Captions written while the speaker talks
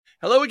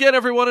Hello again,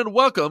 everyone, and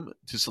welcome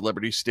to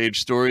Celebrity Stage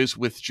Stories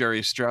with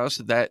Jerry Strauss.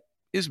 That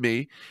is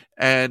me.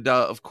 And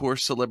of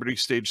course, Celebrity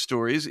Stage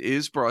Stories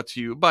is brought to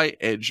you by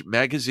Edge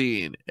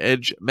Magazine.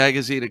 Edge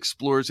Magazine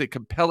explores a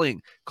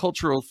compelling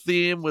cultural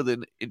theme with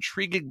an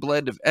intriguing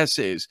blend of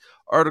essays,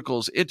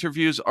 articles,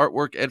 interviews,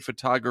 artwork, and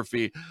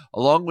photography,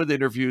 along with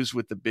interviews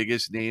with the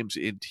biggest names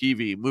in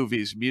TV,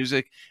 movies,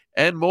 music,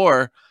 and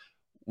more.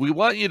 We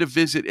want you to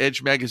visit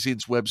Edge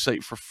Magazine's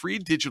website for free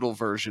digital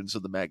versions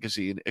of the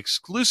magazine,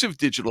 exclusive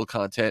digital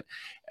content,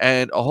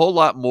 and a whole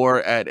lot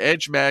more at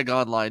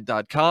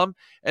edgemagonline.com.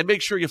 And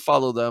make sure you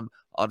follow them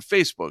on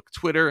Facebook,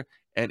 Twitter,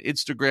 and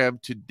Instagram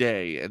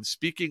today. And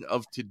speaking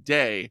of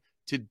today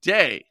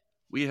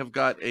we have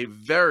got a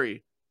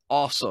very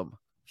awesome,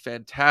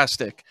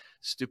 fantastic,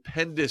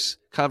 stupendous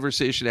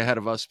conversation ahead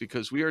of us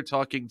because we are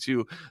talking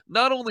to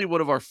not only one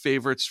of our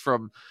favorites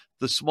from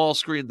the small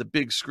screen, the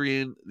big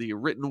screen, the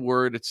written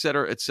word, et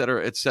cetera, et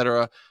cetera, et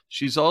cetera.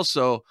 She's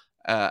also,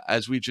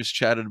 as we just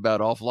chatted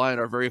about offline,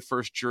 our very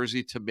first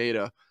Jersey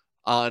tomato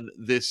on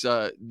this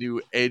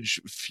new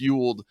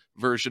Edge-fueled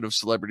version of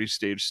Celebrity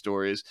Stage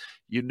Stories.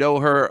 You know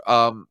her.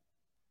 We're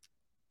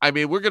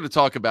going to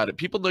talk about it.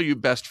 People know you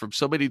best from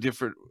so many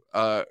different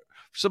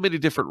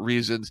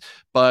reasons,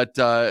 but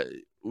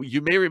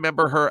you may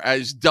remember her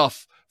as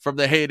Duff from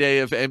the heyday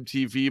of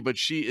MTV, but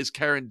she is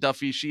Karen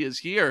Duffy. She is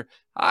here.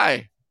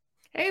 Hi.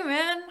 Hey,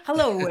 man.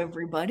 Hello,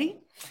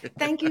 everybody.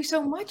 Thank you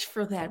so much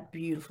for that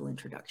beautiful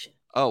introduction.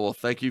 Oh, well,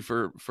 thank you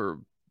for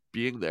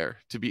being there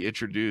to be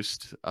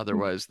introduced.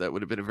 Otherwise, that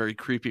would have been a very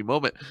creepy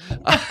moment.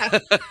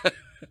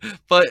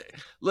 But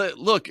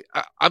look,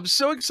 I'm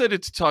so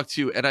excited to talk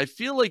to you, and I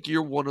feel like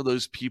you're one of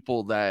those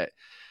people that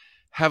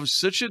have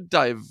such a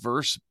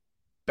diverse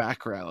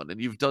background, and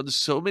you've done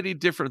so many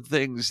different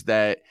things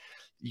that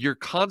you're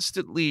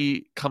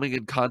constantly coming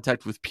in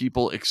contact with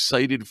people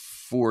excited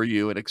for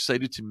you and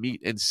excited to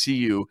meet and see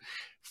you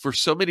for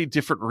so many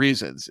different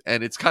reasons.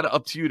 And it's kind of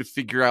up to you to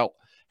figure out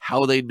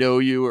how they know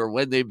you or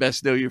when they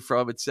best know you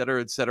from, et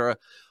cetera, et cetera.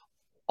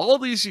 All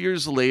these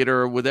years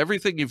later, with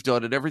everything you've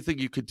done and everything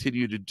you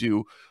continue to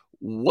do,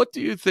 what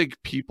do you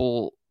think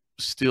people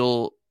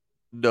still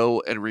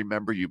know and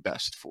remember you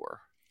best for?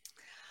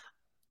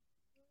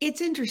 It's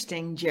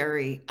interesting,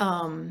 Jerry.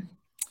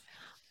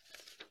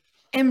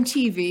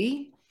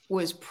 MTV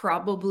was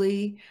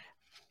that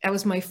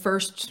was my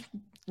first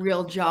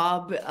real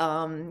job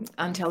on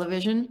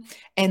television,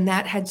 and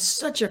that had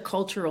such a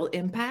cultural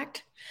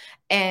impact.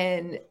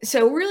 And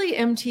so really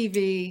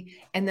MTV,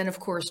 and then of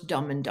course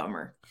Dumb and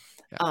Dumber.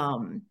 Yeah.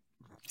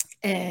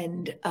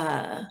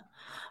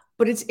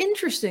 But it's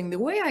interesting, the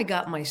way I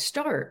got my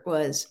start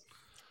was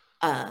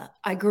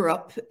I grew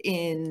up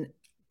in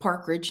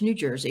Park Ridge, New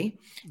Jersey,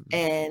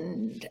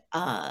 and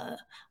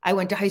I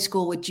went to high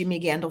school with Jimmy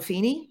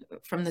Gandolfini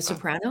from The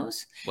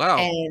Sopranos. Wow.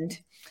 And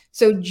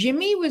so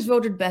Jimmy was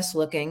voted best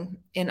looking,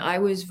 and I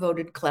was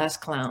voted class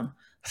clown.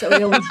 So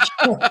we always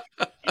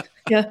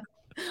yeah.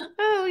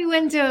 Oh, we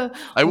went to.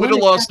 I would have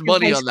lost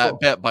money on that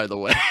bet, by the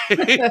way.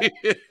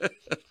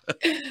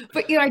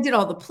 But I did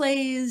all the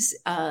plays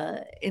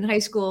in high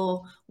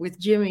school with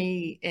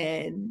Jimmy,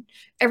 and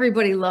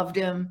everybody loved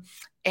him.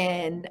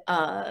 And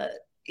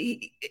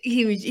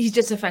he's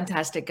just a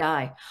fantastic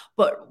guy.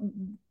 But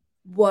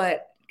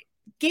what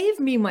gave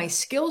me my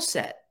skill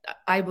set,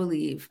 I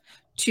believe,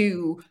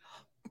 to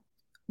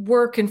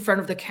work in front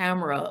of the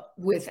camera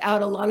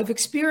without a lot of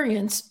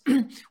experience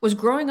was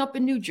growing up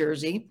in New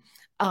Jersey.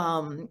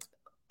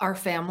 Our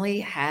family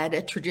had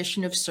a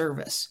tradition of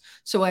service.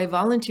 So I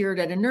volunteered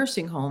at a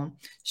nursing home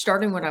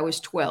starting when I was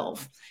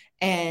 12,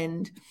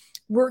 and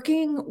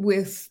working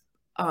with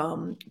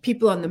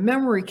people on the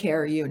memory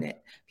care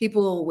unit,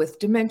 people with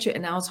dementia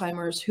and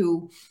Alzheimer's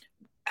who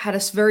had a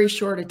very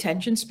short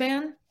attention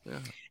span. Yeah.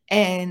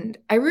 And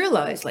I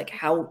realized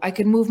how I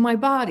could move my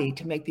body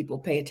to make people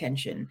pay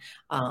attention,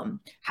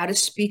 how to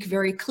speak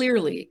very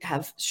clearly,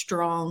 have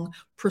strong,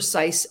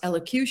 precise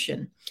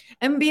elocution,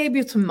 and be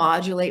able to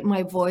modulate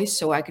my voice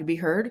so I could be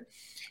heard.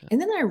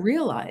 And then I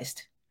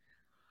realized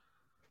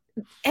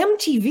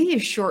MTV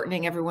is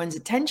shortening everyone's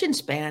attention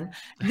span.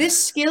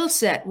 This skill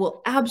set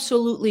will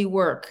absolutely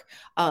work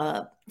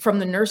from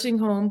the nursing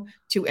home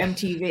to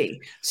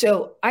MTV.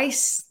 So I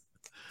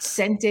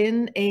sent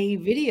in a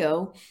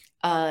video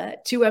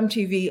to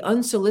MTV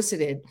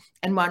unsolicited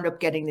and wound up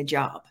getting the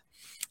job.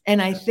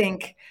 And I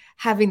think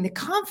having the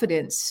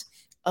confidence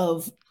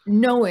of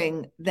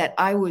knowing that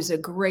I was a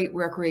great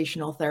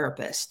recreational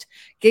therapist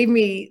gave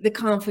me the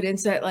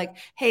confidence that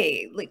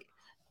hey,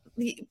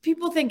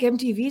 people think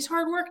MTV is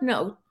hard work.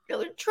 No,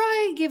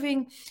 try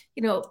giving,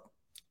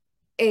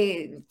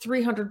 a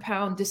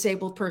 300-pound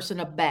disabled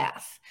person a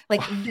bath.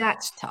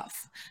 That's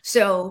tough.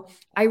 So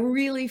I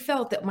really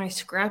felt that my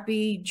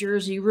scrappy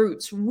Jersey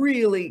roots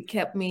really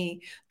kept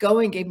me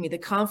going, gave me the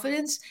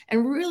confidence,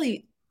 and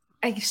really,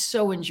 I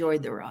so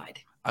enjoyed the ride.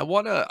 I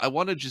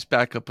wanna just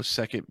back up a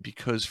second,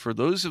 because for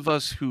those of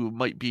us who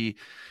might be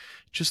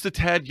just a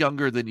tad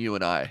younger than you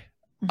and I,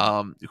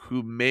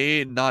 who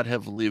may not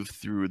have lived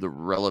through the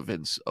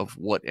relevance of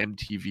what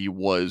MTV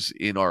was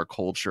in our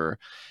culture,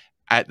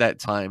 at that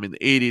time in the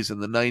 80s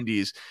and the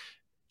 90s.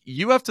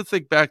 You have to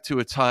think back to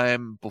a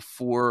time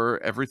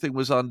before everything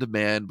was on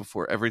demand,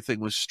 before everything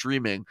was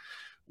streaming,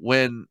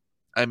 when,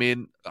 I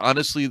mean,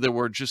 honestly, there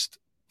were just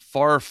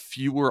far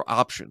fewer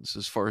options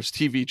as far as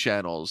TV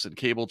channels and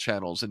cable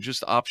channels and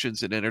just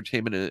options in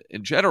entertainment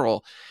in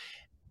general.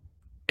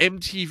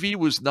 MTV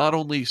was not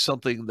only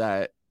something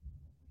that,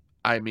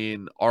 I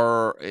mean,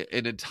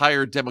 an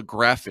entire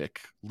demographic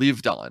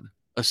lived on,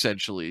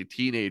 essentially,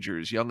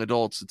 teenagers, young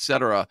adults,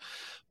 etc.,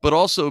 but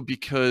also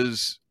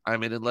because, I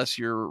mean, unless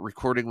you're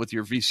recording with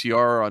your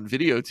VCR on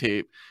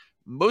videotape,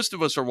 most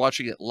of us are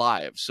watching it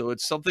live. So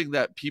it's something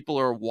that people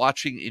are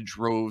watching in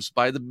droves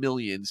by the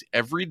millions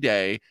every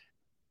day,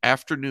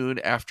 afternoon,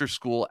 after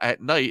school, at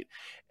night,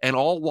 and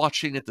all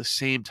watching at the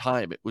same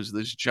time. It was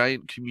this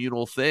giant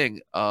communal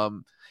thing.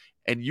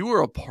 And you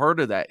were a part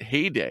of that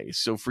heyday.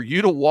 So for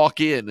you to walk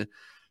in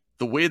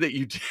the way that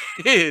you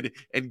did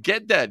and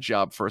get that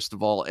job, first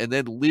of all, and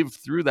then live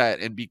through that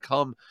and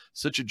become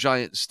such a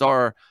giant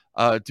star,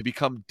 to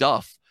become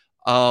Duff,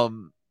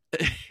 um,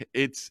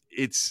 it's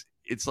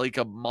like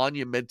a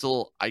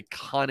monumental,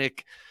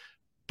 iconic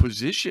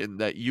position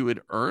that you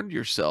had earned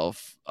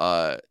yourself.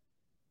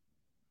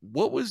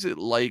 What was it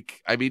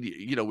like? I mean,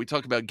 we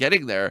talk about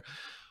getting there,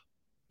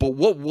 but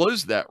what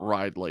was that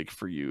ride like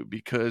for you?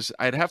 Because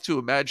I'd have to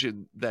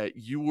imagine that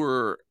you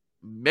were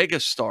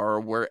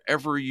megastar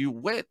wherever you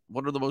went,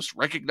 one of the most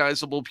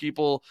recognizable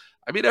people.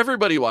 I mean,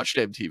 everybody watched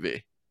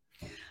MTV.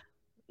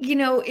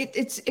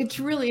 It's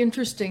really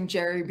interesting,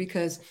 Jerry,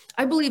 because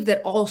I believe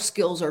that all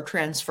skills are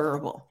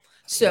transferable.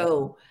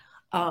 So,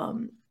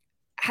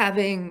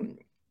 having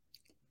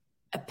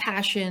a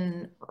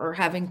passion or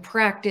having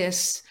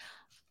practice,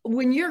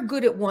 when you're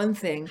good at one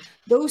thing,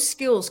 those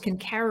skills can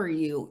carry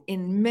you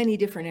in many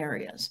different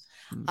areas.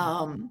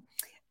 Mm-hmm.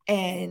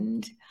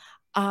 And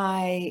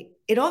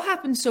it all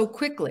happened so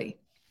quickly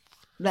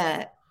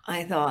that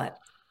I thought,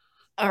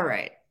 all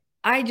right,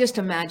 I just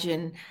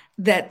imagine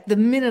that the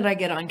minute I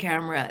get on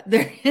camera,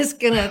 they're just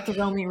going to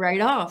throw me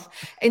right off.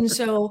 And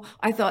so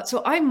I thought,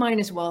 so I might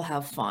as well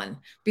have fun,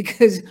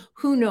 because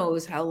who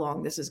knows how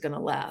long this is going to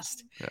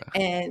last. Yeah.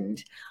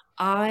 And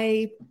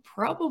I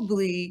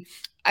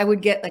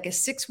would get like a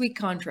 6-week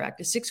contract,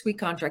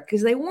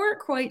 because they weren't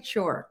quite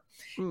sure.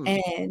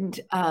 And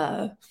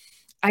I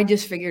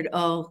just figured,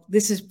 oh,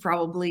 this is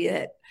probably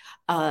it.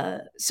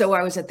 So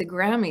I was at the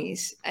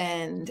Grammys,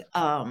 and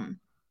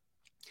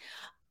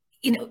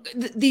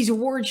these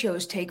award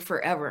shows take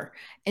forever.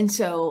 And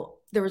so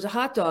there was a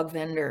hot dog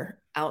vendor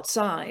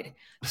outside.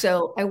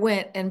 So I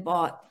went and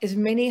bought as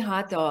many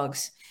hot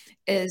dogs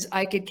as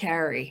I could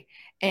carry.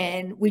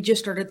 And we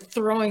just started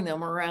throwing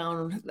them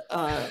around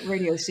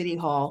Radio City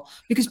Hall,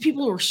 because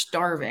people were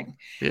starving.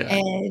 Yeah.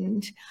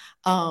 And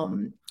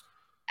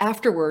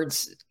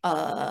afterwards,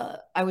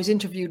 I was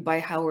interviewed by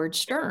Howard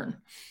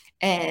Stern.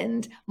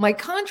 And my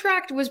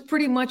contract was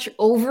pretty much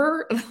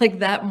over like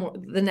that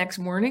the next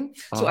morning.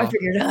 So I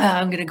figured,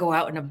 I'm going to go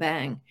out in a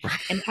bang.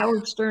 And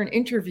Howard Stern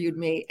interviewed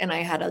me, and I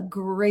had a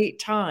great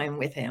time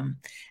with him.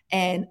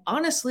 And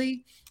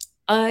honestly,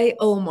 I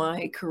owe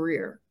my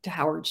career to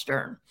Howard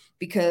Stern,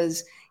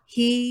 because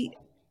he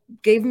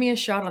gave me a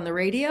shot on the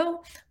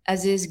radio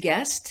as his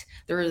guest.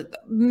 There were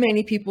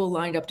many people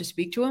lined up to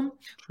speak to him,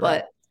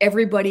 but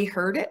everybody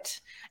heard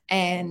it.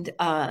 And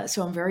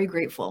so I'm very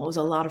grateful. It was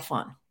a lot of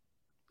fun.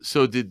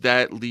 So did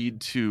that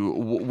lead to,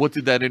 what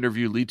did that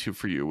interview lead to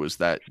for you? Was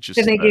that just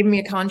Then they gave me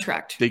a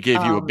contract. They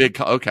gave you a big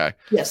okay.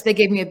 Yes, they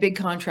gave me a big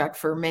contract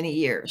for many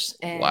years.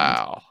 And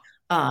wow.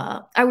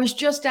 I was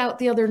just out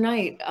the other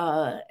night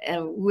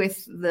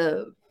with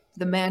the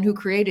man who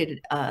created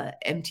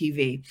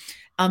MTV.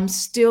 I'm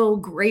still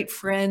great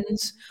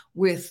friends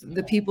with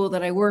the people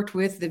that I worked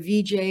with, the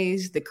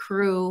VJs, the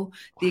crew,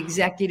 the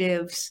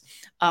executives.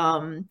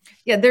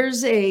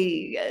 There's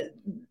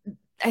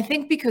I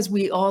think because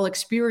we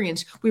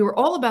were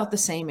all about the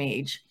same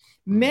age.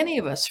 Many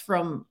of us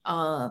from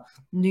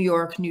New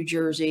York, New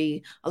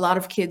Jersey, a lot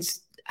of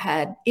kids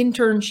had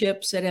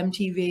internships at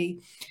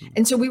MTV.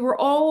 And so we were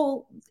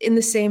all in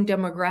the same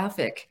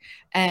demographic.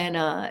 And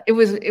it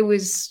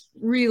was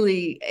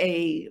really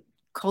a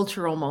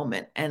cultural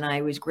moment. And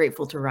I was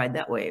grateful to ride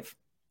that wave.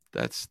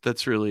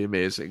 That's really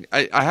amazing.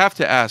 I have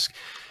to ask,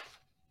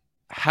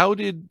 how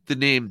did the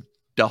name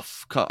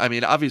Duff come? I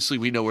mean, obviously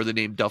we know where the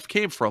name Duff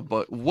came from,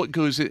 but what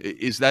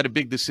is that a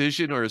big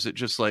decision, or is it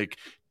just like,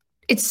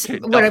 it's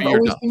what I've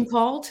always been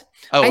called?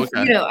 Oh,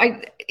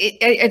 okay.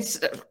 It's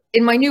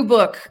in my new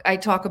book, I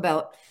talk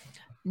about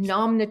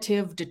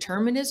nominative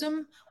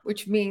determinism,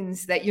 which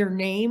means that your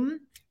name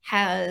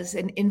has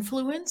an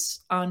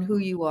influence on who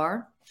you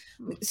are.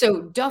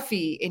 So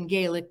Duffy in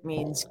Gaelic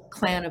means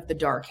clan of the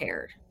dark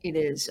haired. It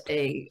is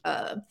a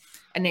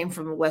name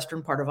from the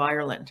western part of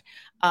Ireland.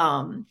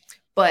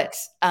 But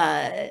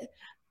everyone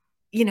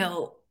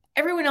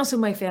else in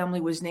my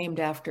family was named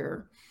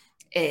after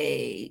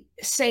a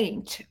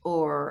saint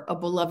or a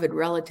beloved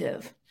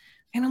relative.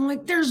 And I'm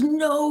like, there's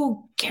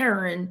no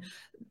Karen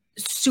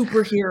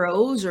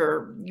superheroes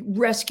or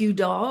rescue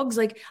dogs.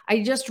 Like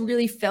I just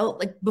really felt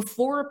like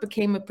before it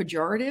became a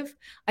pejorative,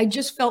 I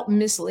just felt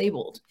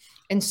mislabeled.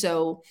 And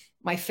so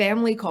my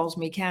family calls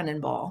me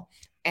Cannonball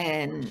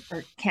and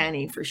or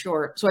Canny for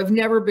short. So I've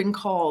never been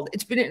called,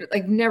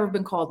 I've never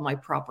been called my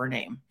proper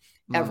name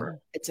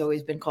ever. It's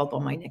always been called by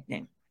my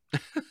nickname.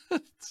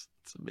 It's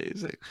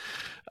amazing.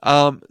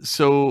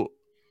 So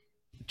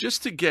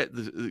just to get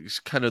the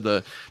kind of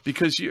the,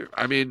 because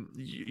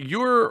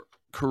your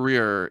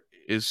career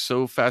is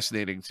so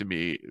fascinating to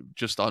me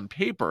just on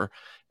paper,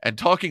 and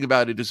talking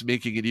about it is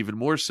making it even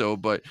more so.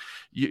 But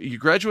you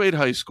graduate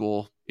high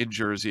school in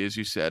Jersey, as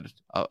you said,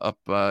 up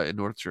in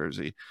North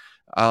Jersey.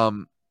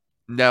 Um,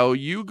 Now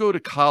you go to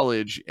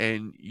college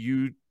and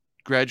you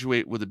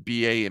graduate with a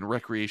BA in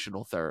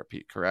recreational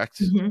therapy,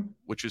 correct? Mm-hmm.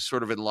 Which is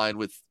sort of in line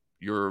with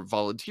your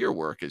volunteer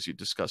work, as you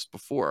discussed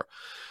before.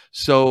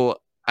 So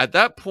at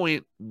that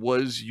point,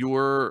 was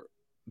your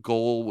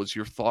goal, was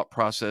your thought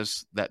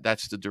process that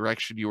that's the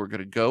direction you were going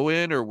to go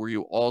in, or were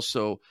you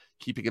also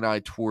keeping an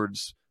eye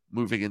towards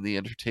moving in the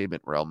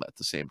entertainment realm at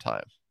the same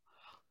time?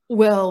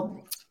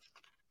 Well,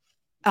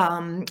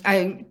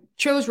 I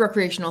chose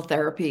recreational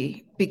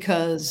therapy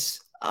because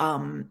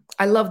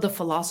I love the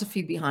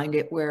philosophy behind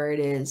it, where it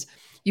is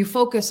you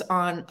focus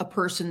on a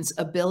person's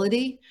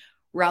ability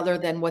rather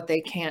than what they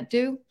can't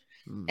do.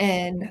 Mm,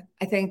 And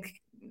I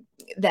think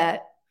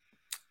that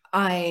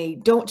I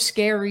don't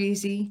scare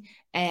easy,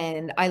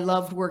 and I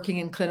loved working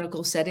in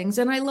clinical settings,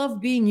 and I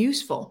love being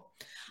useful.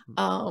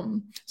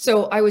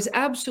 So I was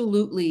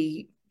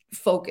absolutely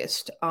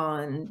focused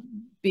on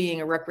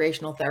being a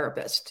recreational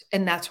therapist,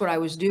 and that's what I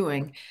was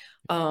doing.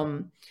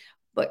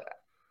 But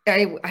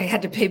I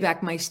had to pay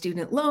back my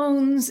student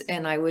loans,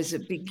 and I was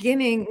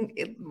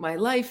beginning my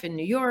life in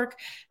New York,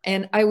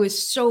 and I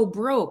was so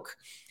broke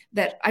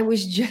that I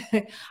was just,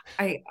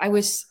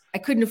 I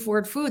couldn't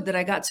afford food, that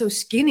I got so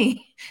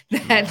skinny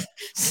mm. that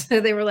so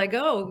they were like,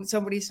 oh,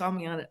 somebody saw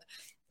me on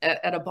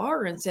at a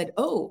bar and said,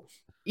 oh,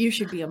 you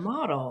should be a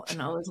model.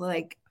 And I was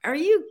like, are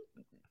you?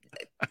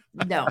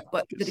 No,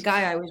 but the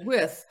guy I was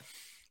with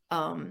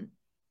um,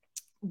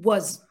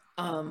 was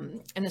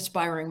an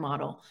aspiring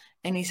model.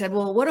 And he said,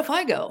 well, what if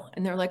I go?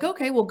 And they're like,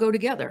 okay, we'll go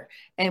together.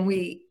 And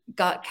we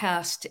got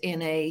cast in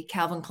a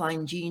Calvin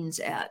Klein jeans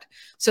ad.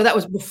 So that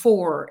was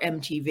before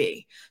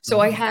MTV.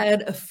 So I Mhm,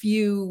 had a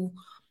few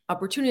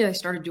opportunities. I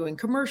started doing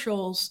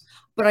commercials,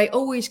 but I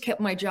always kept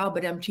my job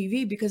at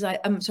MTV because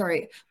I'm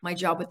sorry, my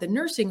job at the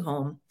nursing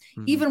home.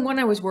 mhm. Even when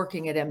I was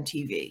working at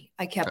MTV,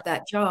 I kept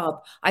that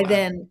job. I Wow.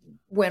 then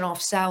went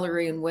off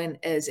salary and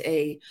went as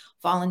a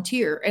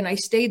volunteer, and I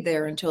stayed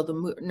there until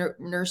the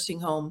nursing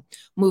home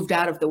moved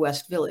out of the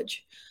West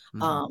Village.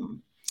 Mhm,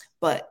 Um,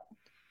 but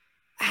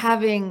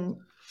having,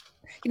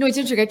 it's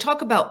interesting. I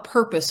talk about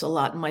purpose a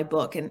lot in my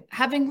book, and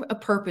having a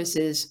purpose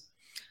is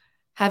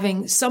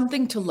having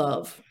something to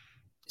love,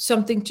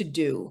 something to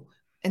do,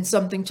 and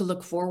something to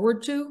look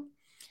forward to.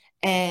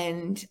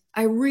 And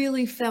I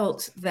really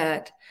felt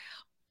that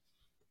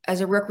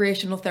as a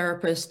recreational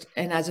therapist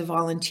and as a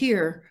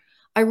volunteer,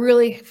 I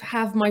really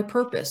have my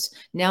purpose.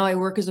 Now I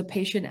work as a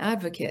patient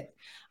advocate.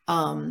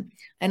 And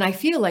I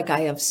feel like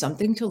I have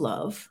something to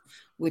love,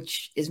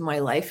 which is my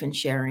life and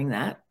sharing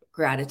that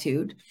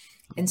gratitude,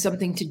 and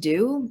something to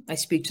do. I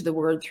speak to the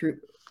world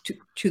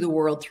to the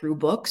world through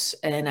books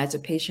and as a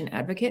patient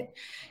advocate,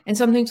 and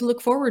something to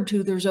look forward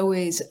to. There's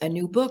always a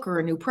new book or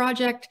a new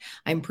project.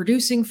 I'm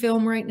producing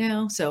film right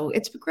now, so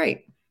it's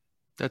great.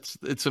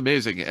 it's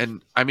amazing.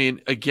 And I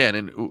mean, again,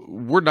 and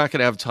we're not going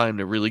to have time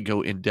to really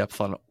go in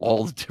depth on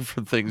all the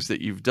different things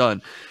that you've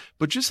done,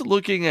 but just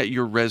looking at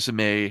your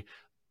resume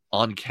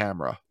on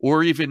camera,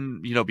 or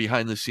even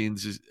behind the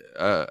scenes,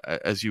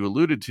 as you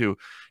alluded to,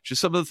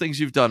 just some of the things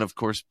you've done. Of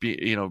course,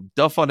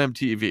 Duff on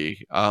MTV,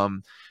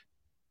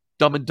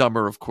 Dumb and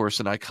Dumber, of course,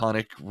 an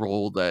iconic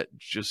role that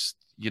just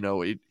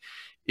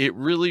it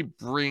really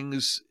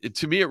brings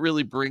to me, it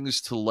really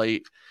brings to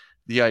light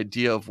the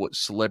idea of what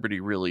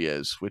celebrity really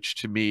is, which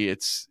to me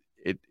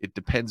it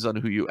depends on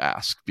who you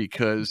ask,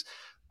 because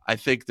I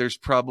think there's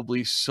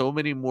probably so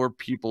many more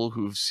people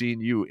who've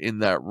seen you in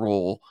that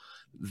role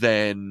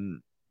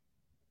than,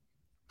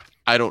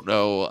 I don't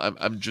know.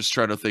 I'm just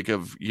trying to think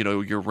of,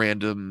 your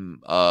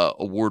random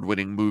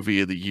award-winning movie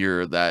of the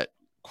year that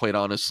quite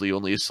honestly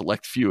only a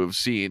select few have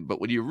seen.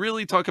 But when you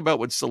really talk about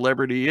what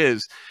celebrity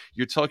is,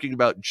 you're talking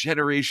about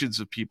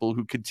generations of people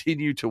who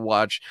continue to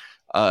watch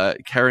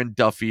Karen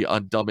Duffy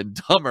on Dumb and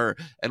Dumber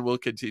and will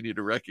continue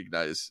to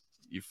recognize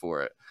you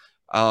for it.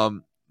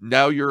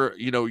 Now you're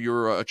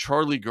a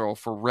Charlie girl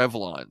for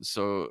Revlon,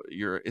 so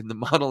you're in the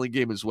modeling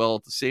game as well.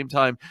 At the same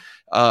time,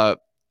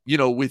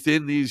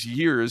 within these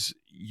years,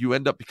 you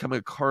end up becoming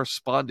a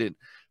correspondent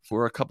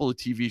for a couple of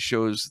TV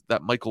shows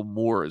that Michael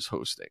Moore is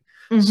hosting.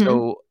 Mm-hmm.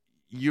 So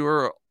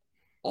you're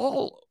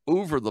all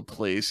over the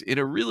place in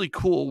a really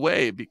cool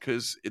way,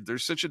 because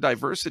there's such a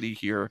diversity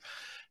here.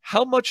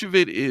 How much of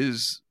it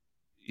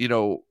you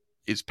know,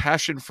 is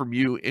passion from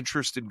you,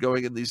 interest in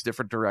going in these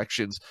different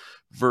directions,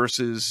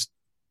 versus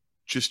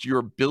just your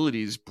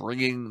abilities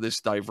bringing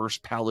this diverse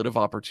palette of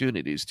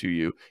opportunities to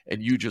you,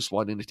 and you just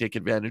wanting to take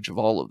advantage of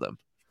all of them.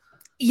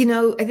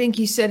 I think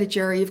you said it,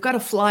 Jerry. You've got to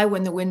fly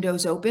when the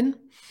window's open.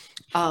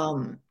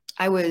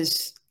 I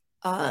was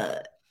on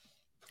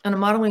a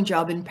modeling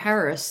job in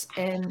Paris,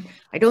 and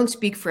I don't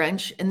speak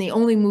French, and the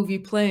only movie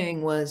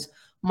playing was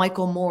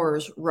Michael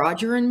Moore's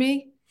Roger and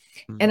Me.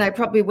 And I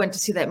probably went to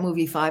see that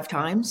movie 5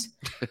 times.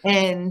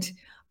 And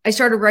I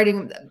started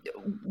writing.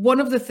 One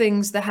of the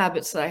things, the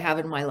habits that I have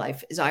in my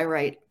life is I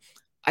write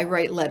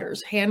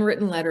letters,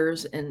 handwritten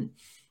letters, and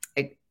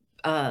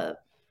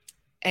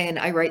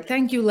I write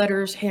thank you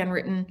letters,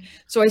 handwritten.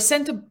 So I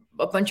sent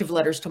a bunch of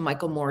letters to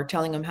Michael Moore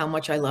telling him how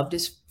much I loved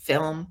his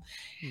film.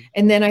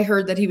 And then I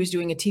heard that he was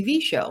doing a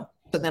TV show.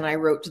 So then I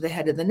wrote to the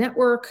head of the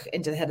network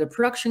and to the head of the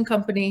production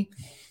company.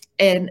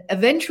 And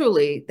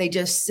eventually they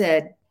just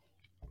said,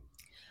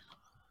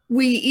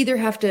 we either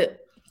have to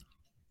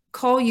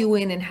call you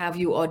in and have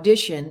you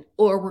audition,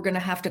 or we're going to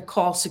have to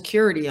call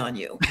security on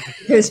you.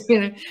 Because,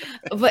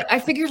 but I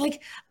figured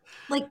like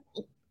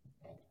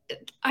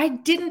I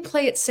didn't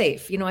play it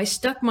safe. I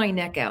stuck my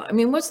neck out. I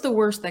mean, what's the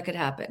worst that could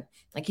happen?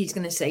 Like he's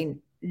going to say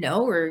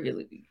no or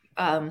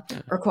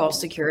call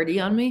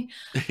security on me.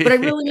 But I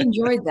really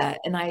enjoyed that.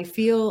 And I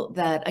feel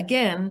that,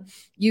 again,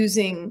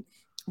 using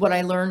what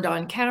I learned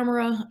on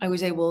camera, I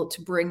was able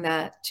to bring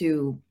that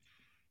to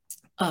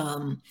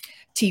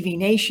TV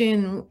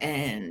Nation,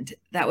 and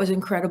that was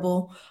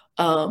incredible.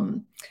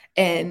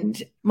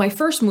 And my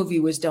first movie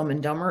was Dumb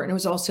and Dumber, and it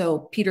was also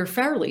Peter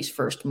Farrelly's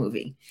first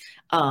movie.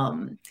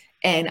 And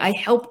I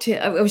helped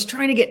him. I was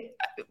trying to get,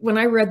 when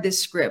I read this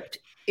script,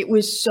 it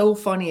was so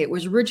funny. It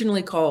was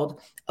originally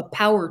called A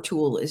Power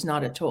Tool Is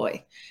Not a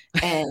Toy.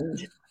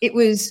 And it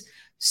was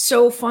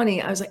so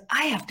funny. I was like,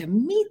 I have to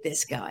meet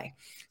this guy.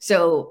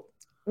 So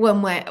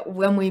when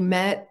we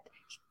met,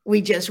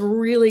 we just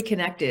really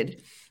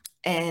connected.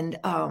 And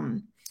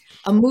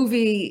a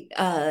movie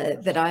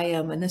that I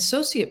am an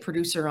associate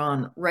producer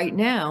on right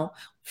now,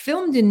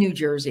 filmed in New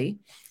Jersey.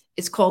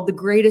 It's called The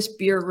Greatest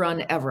Beer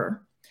Run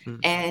Ever.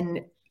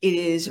 And it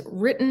is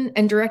written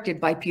and directed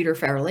by Peter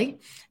Farrelly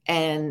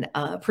and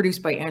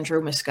produced by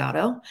Andrew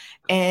Moscato.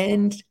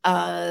 And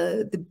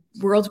the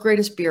world's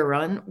greatest beer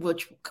run,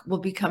 which will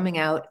be coming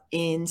out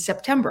in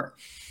September.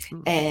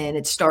 And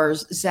it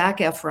stars Zac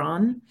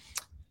Efron,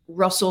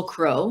 Russell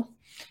Crowe,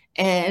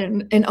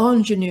 and an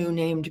ingenue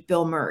named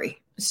Bill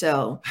Murray.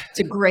 So it's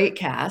a great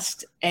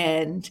cast.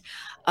 And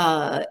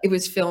it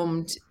was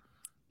filmed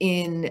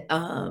in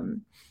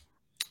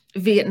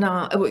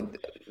Vietnam,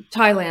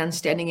 Thailand,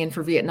 standing in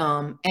for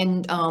Vietnam,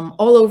 and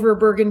all over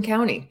Bergen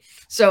County.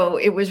 So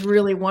it was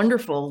really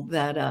wonderful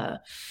that,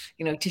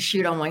 to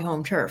shoot on my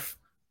home turf.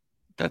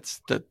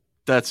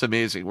 That's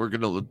amazing. We're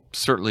going to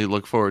certainly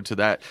look forward to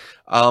that.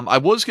 I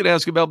was going to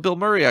ask about Bill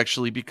Murray,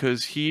 actually,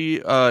 because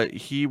he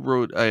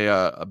wrote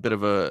a bit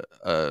of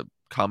a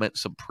comment,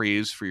 some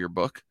praise for your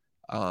book.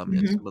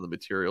 And some of the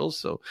materials.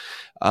 So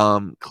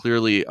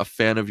clearly a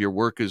fan of your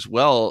work as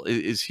well.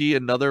 Is he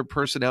another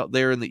person out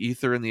there in the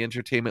ether in the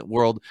entertainment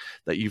world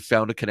that you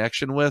found a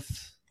connection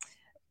with?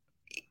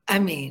 I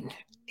mean,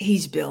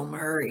 he's Bill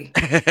Murray.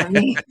 I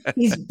mean,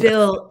 he's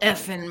Bill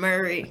effing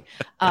Murray.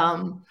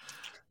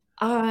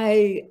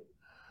 I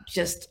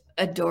just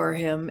adore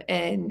him.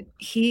 And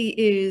he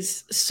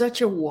is such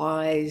a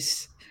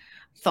wise,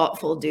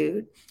 thoughtful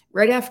dude.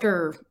 Right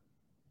after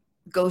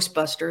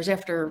Ghostbusters,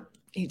 after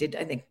he did,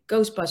 I think,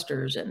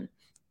 Ghostbusters and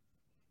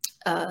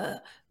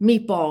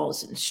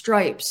Meatballs and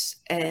Stripes,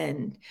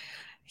 and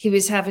he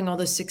was having all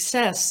this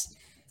success.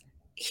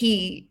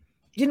 He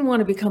didn't want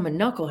to become a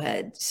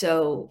knucklehead,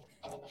 so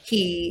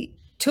he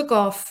took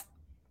off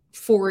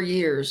 4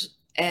 years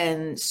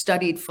and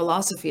studied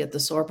philosophy at the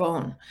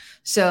Sorbonne.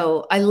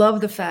 So I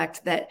love the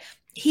fact that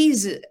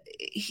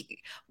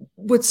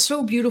what's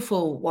so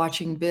beautiful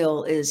watching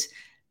Bill is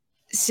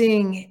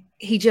seeing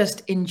he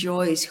just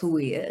enjoys who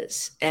he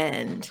is.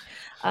 And,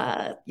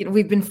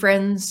 we've been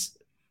friends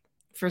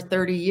for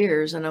 30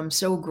 years, and I'm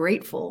so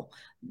grateful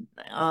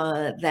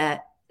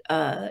that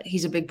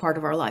he's a big part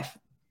of our life.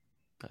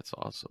 That's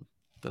awesome.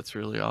 That's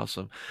really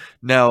awesome.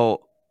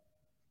 Now,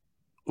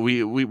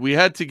 we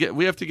have to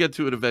get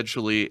to it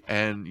eventually.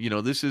 And,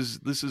 this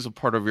is a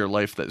part of your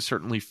life that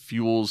certainly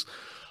fuels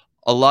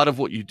a lot of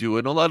what you do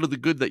and a lot of the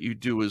good that you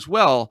do as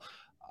well.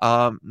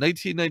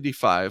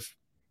 1995.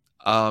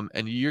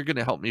 And you're going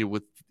to help me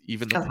with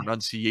even the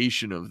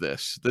pronunciation of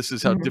this. This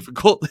is how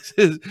difficult this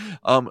is.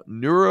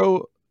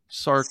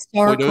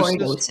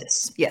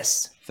 Neurosarcoidosis.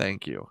 Yes.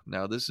 Thank you.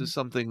 Now, this is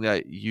something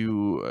that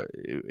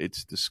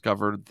it's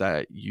discovered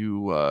that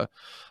you are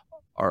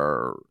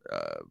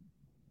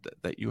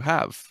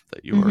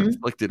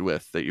afflicted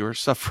with, that you are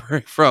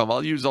suffering from.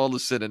 I'll use all the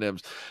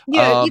synonyms.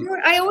 Yeah.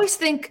 I always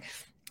think,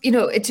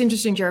 it's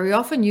interesting, Jerry. We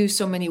often use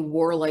so many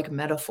warlike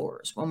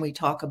metaphors when we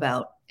talk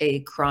about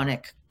a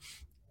chronic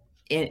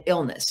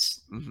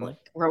illness. Like,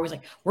 we're always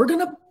like, we're going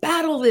to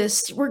battle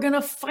this. We're going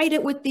to fight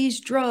it with these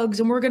drugs,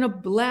 and we're going to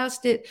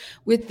blast it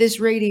with this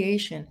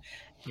radiation.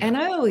 Yeah. And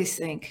I always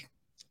think,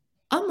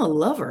 I'm a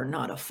lover,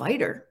 not a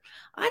fighter.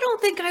 I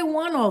don't think I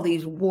want all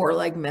these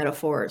warlike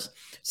metaphors.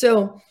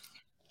 So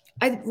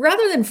I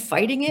rather than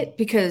fighting it,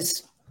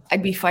 because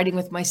I'd be fighting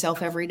with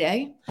myself every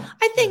day, I Yeah.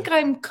 think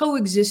I'm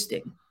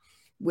coexisting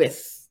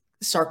with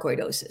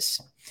sarcoidosis.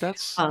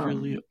 That's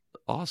really Um,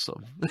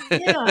 awesome.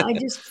 yeah, I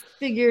just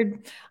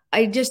figured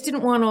I just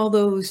didn't want all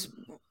those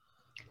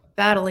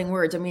battling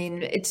words. I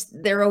mean,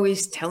 they're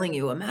always telling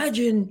you,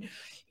 imagine,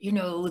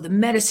 the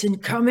medicine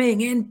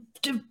coming and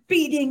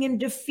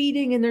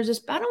defeating, and there's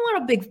this. I don't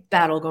want a big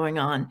battle going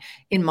on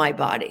in my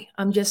body.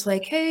 I'm just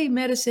like, hey,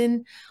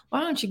 medicine,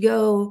 why don't you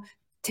go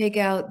take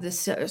out the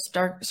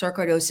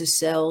sarcoidosis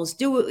cells?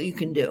 Do what you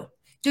can do.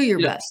 Do your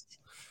Yeah. best.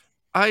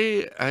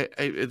 I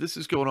this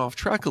is going off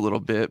track a little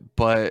bit,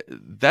 but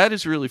that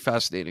is really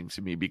fascinating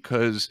to me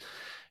because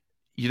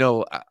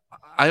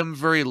I am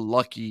very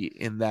lucky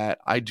in that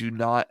I do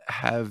not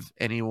have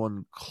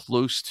anyone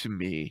close to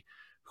me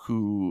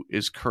who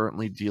is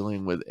currently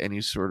dealing with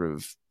any sort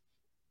of,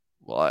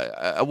 well,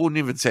 I wouldn't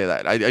even say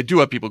that. I do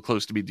have people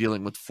close to me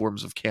dealing with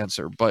forms of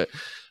cancer, but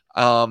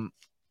um,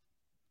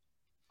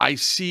 I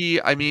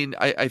see. I mean,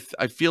 I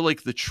feel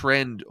like the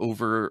trend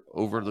over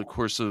the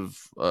course of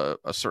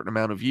a certain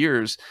amount of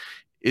years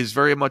is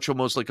very much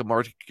almost like a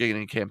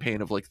marketing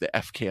campaign of like the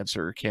F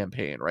cancer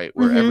campaign, right?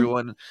 Where Mm-hmm.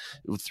 everyone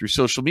through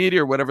social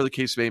media or whatever the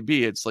case may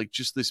be, it's like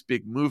just this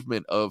big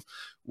movement of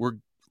we're,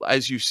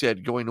 as you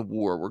said, going to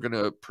war. We're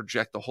going to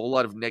project a whole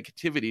lot of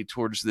negativity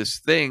towards this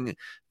thing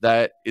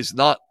that is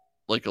not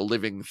like a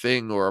living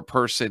thing or a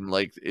person,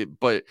 like it,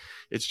 but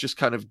it's just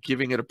kind of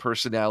giving it a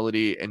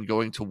personality and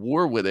going to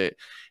war with it.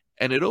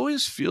 And it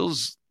always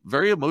feels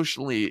very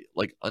emotionally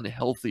like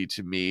unhealthy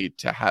to me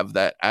to have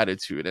that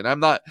attitude. And I'm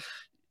not,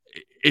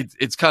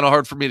 it's kind of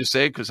hard for me to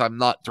say because I'm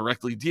not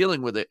directly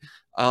dealing with it.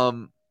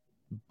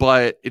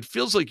 But it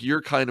feels like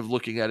you're kind of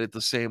looking at it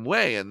the same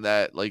way, and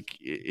that like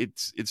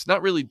it's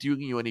not really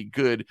doing you any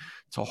good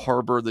to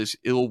harbor this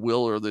ill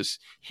will or this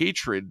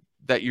hatred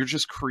that you're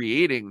just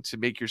creating to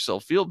make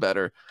yourself feel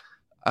better.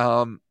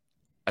 Um,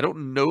 I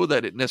don't know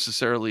that it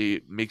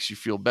necessarily makes you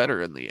feel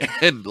better in the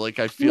end. Like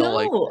I feel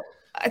like, No,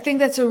 I think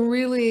that's a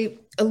really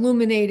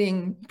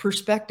illuminating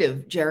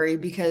perspective, Jerry,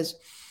 because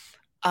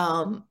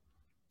um,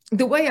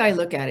 the way I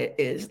look at it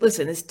is,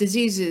 listen, this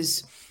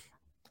disease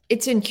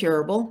it's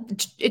incurable,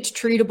 it's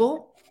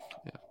treatable,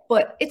 yeah,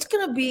 but it's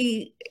going to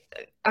be,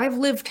 I've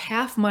lived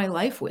half my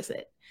life with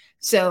it.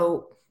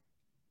 So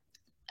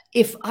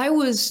if I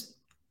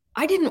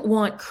didn't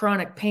want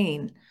chronic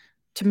pain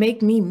to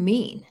make me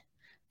mean.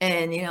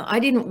 And, I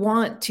didn't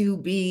want to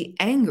be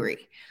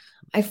angry.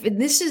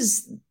 This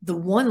is the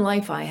one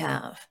life I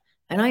have,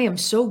 and I am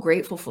so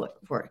grateful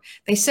for it.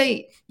 They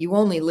say you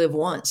only live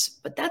once,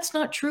 but that's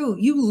not true.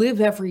 You live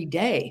every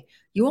day.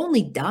 You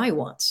only die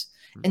once.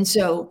 And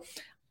so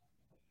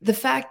the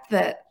fact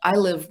that I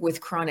live with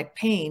chronic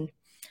pain,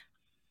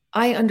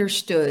 I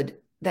understood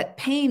that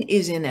pain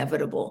is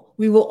inevitable.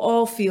 We will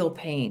all feel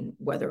pain,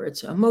 whether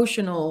it's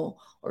emotional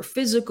or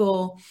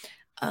physical.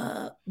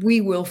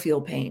 We will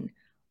feel pain.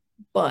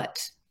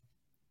 But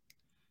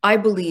I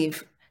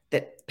believe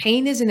that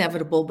pain is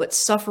inevitable, but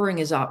suffering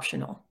is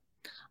optional.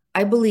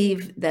 I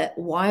believe that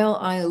while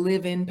I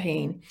live in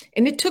pain,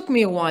 and it took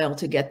me a while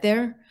to get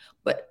there,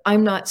 but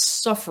I'm not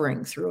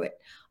suffering through it.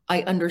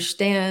 I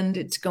understand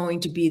it's going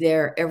to be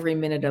there every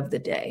minute of the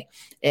day.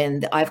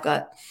 And I've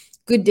got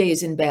good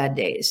days and bad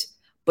days.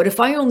 But if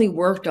I only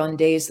worked on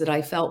days that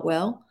I felt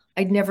well,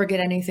 I'd never get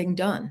anything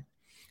done.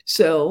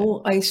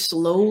 So I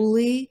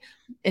slowly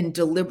and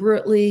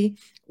deliberately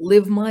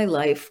live my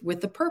life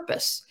with a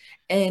purpose.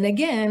 And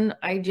again,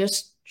 I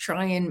just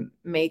try and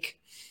make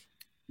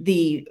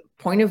the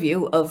point of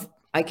view of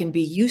I can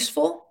be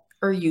useful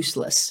or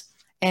useless.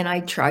 And I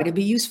try to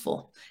be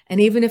useful.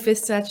 And even if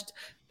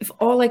if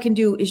all I can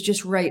do is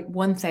just write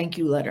one thank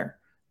you letter,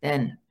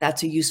 then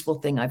that's a useful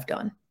thing I've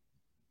done.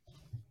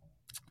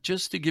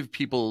 just to give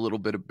people a little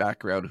bit of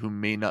background who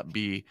may not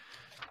be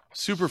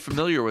super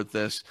familiar with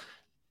this,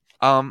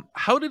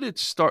 how did it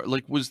start?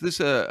 Like, was this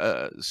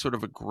a sort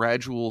of a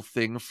gradual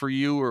thing for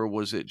you, or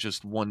was it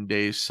just one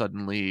day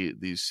suddenly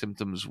these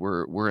symptoms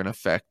were in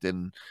effect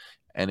and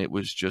it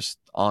was just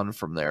on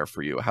from there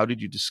for you? How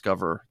did you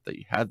discover that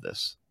you had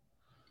this?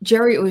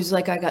 Jerry, it was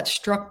like I got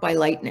struck by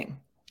lightning.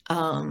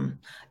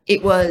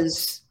 It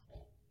was,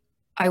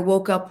 I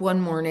woke up one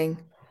morning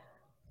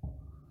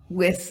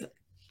with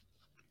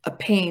a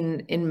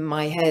pain in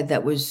my head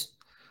that was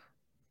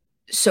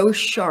so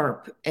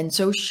sharp and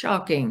so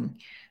shocking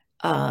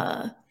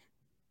uh,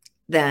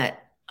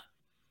 that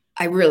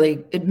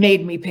it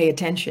made me pay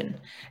attention.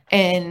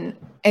 And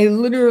I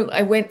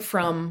went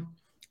from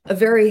a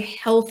very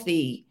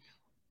healthy,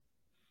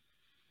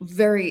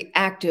 very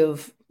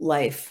active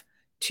life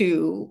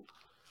to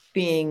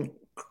being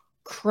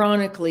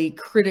chronically,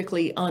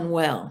 critically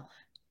unwell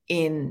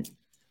in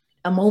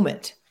a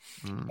moment.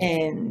 Mm,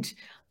 And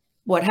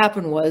what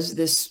happened was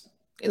this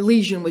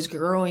lesion was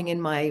growing in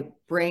my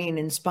brain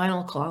and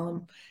spinal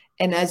column.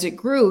 And as it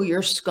grew,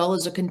 your skull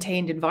is a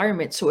contained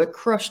environment. So it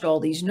crushed all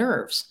these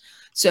nerves.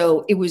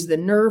 So it was the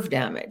nerve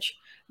damage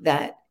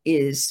that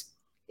is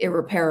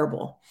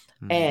irreparable.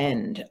 Mhm.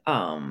 And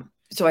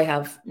so I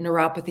have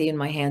neuropathy in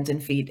my hands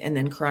and feet, and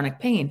then chronic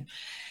pain.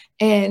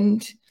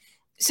 And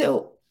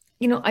so,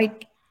 I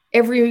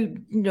every,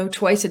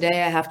 twice a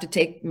day I have to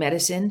take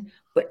medicine.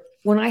 But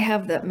when I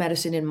have that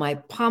medicine in my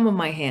palm of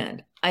my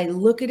hand, I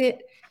look at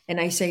it and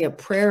I say a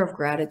prayer of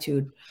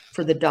gratitude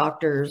for the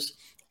doctors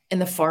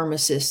and the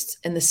pharmacists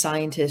and the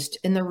scientists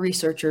and the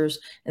researchers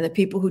and the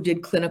people who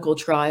did clinical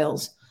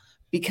trials,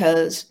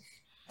 because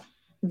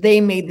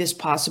they made this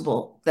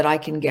possible that I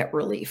can get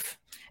relief.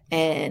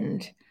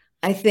 And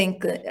I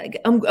think that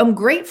I'm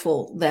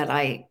grateful that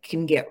I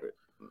can get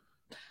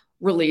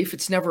relief.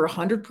 It's never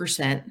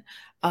 100%.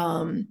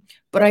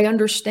 But I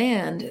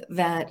understand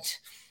that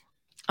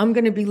I'm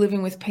going to be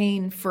living with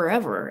pain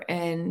forever.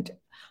 And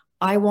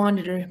I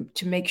wanted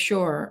to make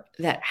sure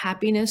that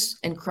happiness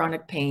and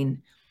chronic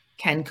pain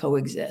can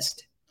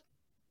coexist.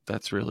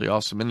 That's really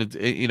awesome. And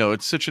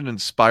it's such an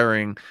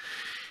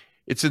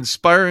it's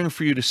inspiring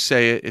for you to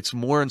say it. It's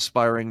more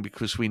inspiring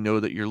because we know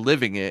that you're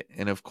living it.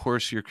 And of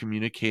course, you're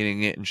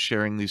communicating it and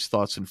sharing these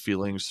thoughts and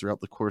feelings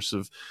throughout the course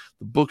of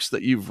the books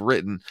that you've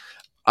written.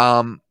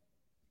 I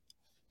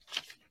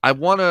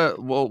want to,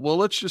 well,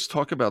 let's just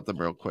talk about them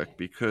real quick,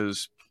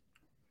 because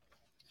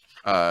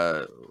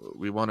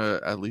we want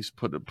to at least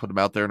put them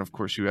out there. And of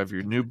course, you have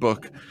your new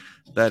book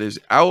that is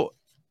out.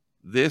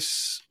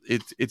 It's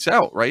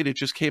out, right? It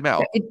just came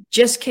out. It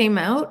just came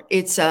out.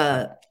 It's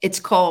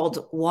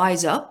called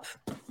Wise Up.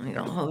 I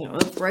don't know,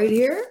 it's right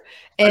here.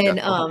 And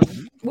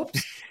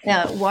whoops,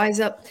 Wise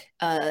Up.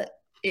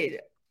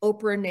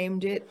 Oprah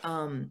named it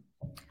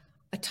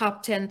a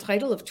top 10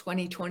 title of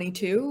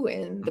 2022,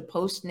 and the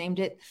Post named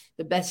it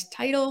the best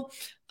title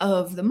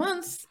of the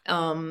month.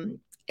 And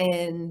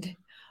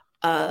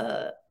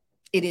it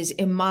is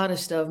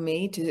immodest of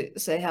me to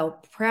say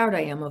how proud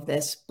I am of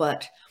this,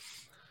 but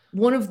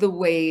one of the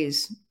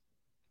ways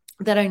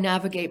that I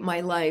navigate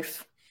my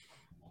life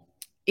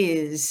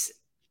is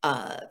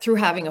through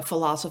having a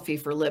philosophy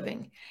for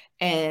living.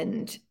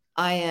 And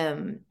I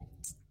am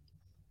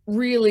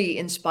really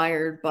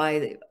inspired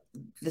by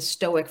the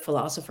Stoic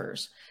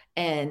philosophers.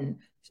 And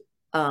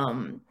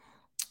the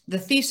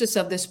thesis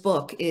of this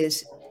book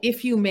is,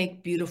 if you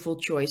make beautiful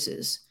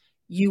choices,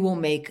 you will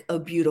make a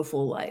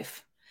beautiful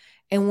life.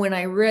 And when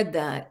I read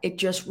that, it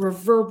just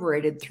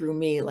reverberated through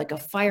me like a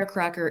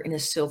firecracker in a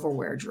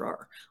silverware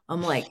drawer.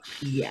 I'm like,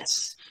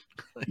 yes,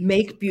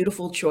 make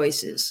beautiful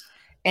choices.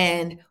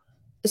 And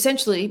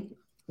essentially,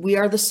 we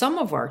are the sum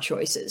of our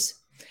choices.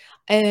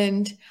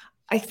 And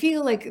I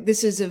feel like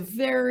this is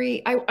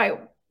I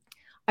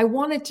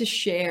wanted to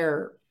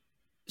share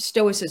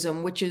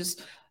Stoicism, which is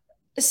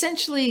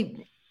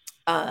essentially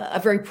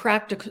a very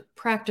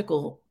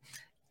practical,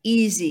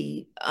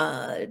 easy,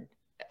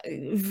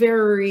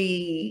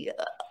 very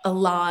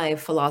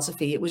alive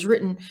philosophy. It was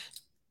written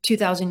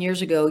 2,000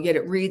 years ago, yet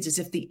it reads as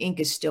if the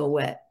ink is still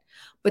wet.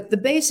 But the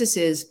basis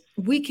is,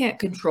 we can't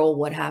control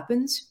what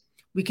happens.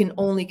 We can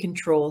only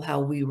control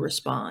how we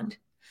respond.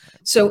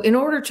 So in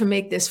order to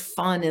make this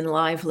fun and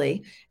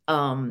lively,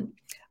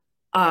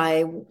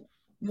 I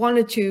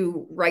wanted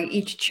to write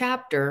each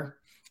chapter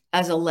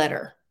as a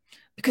letter,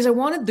 because I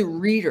wanted the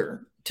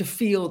reader to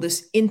feel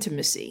this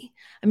intimacy.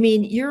 I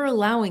mean, you're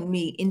allowing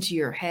me into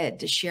your head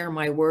to share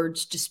my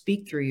words, to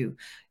speak to you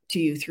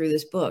through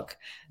this book.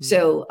 Mm-hmm.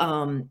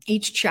 So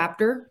each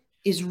chapter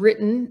is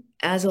written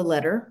as a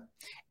letter,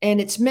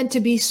 and it's meant to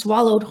be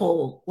swallowed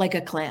whole like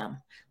a clam,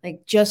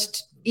 like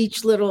just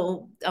each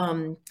little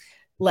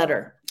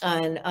letter.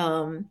 And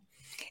I've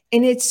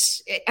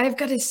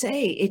got to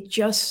say, it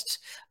just,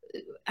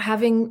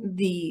 having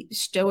the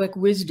Stoic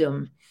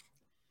wisdom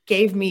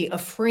gave me a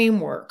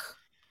framework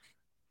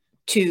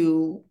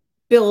to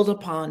build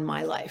upon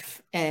my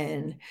life.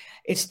 And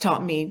it's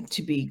taught me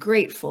to be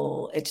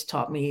grateful. It's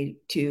taught me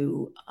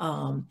to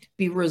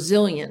be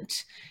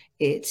resilient.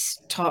 It's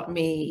taught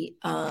me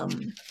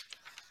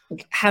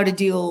how to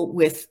deal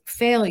with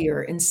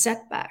failure and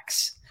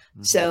setbacks.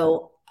 Mm-hmm.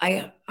 So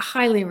I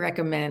highly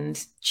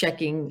recommend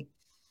checking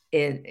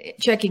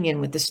in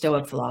with the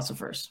Stoic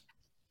philosophers.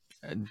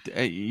 And,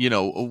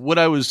 what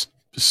I was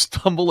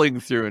stumbling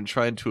through and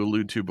trying to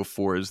allude to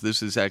before is,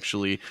 this is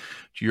actually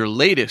your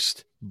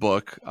latest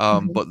book.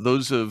 Mm-hmm. But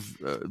those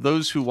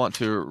who want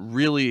to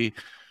really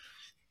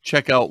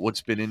check out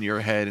what's been in your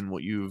head and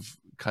what you've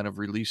kind of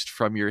released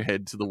from your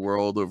head to the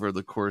world over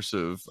the course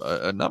of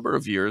a number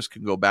of years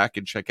can go back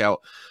and check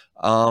out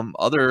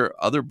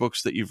other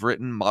books that you've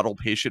written. Model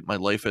Patient: My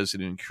Life as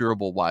an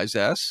Incurable Wise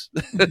Ass.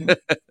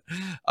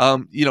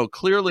 Mm-hmm.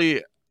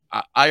 Clearly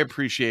I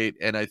appreciate,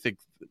 and I think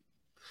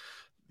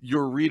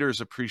your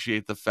readers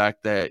appreciate, the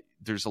fact that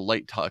there's a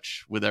light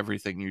touch with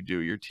everything you do.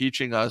 You're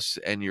teaching us,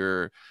 and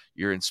you're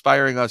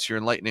inspiring us, you're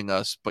enlightening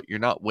us, but you're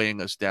not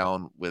weighing us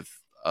down with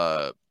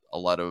a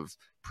lot of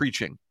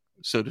preaching,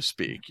 so to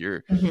speak.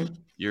 You're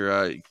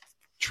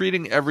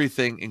treating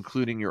everything,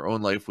 including your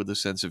own life, with a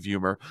sense of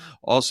humor.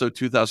 Also,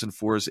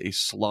 2004's A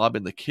Slob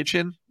in the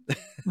Kitchen.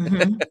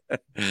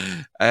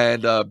 Mm-hmm.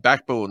 And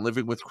Backbone: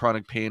 Living with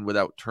Chronic Pain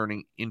Without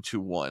Turning into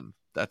One.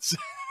 That's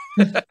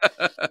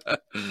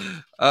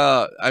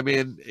I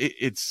mean,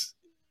 it's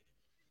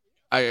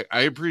I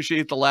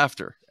appreciate the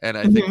laughter, and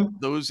I think Mhm.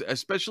 those,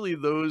 especially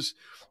those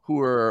who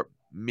are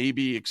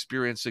maybe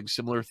experiencing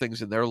similar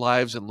things in their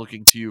lives and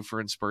looking to you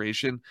for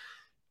inspiration,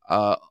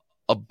 uh,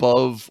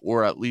 above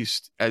or at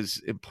least as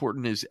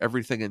important as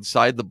everything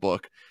inside the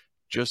book,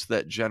 just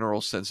that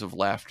general sense of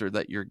laughter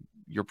that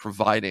you're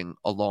providing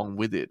along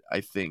with it,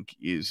 I think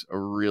is a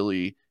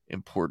really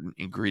important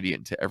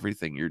ingredient to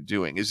everything you're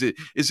doing. Is it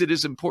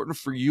as important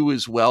for you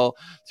as well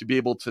to be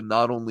able to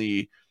not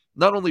only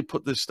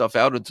put this stuff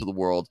out into the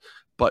world,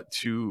 but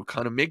to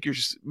kind of make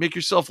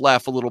yourself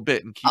laugh a little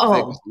bit and keep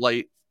things Oh,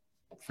 light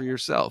for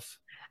yourself?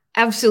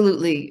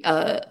 absolutely.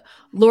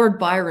 Lord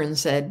Byron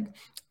said,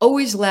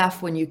 always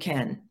laugh when you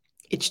can.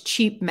 It's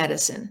cheap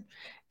medicine.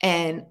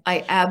 And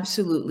I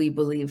absolutely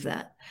believe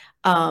that.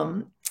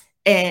 Um,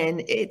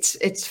 and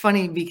it's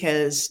funny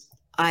because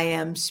I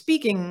am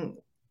speaking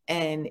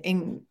and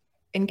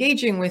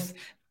engaging with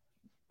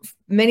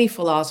many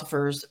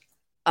philosophers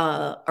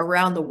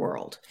around the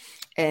world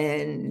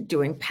and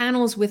doing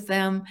panels with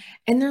them.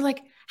 And they're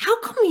like, how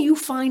come you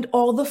find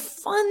all the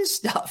fun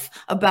stuff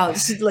about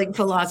like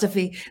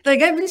philosophy?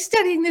 Like I've been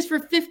studying this for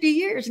 50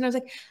 years. And I was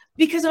like,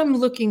 because I'm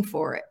looking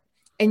for it.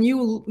 And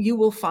you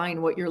will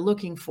find what you're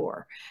looking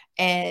for.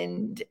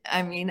 And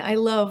I mean, I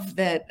love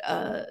that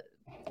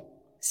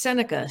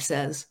Seneca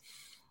says,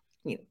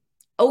 you know,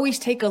 always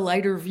take a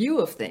lighter view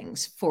of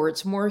things, for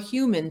it's more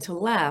human to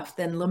laugh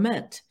than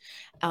lament.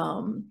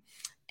 Um,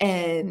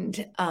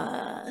 and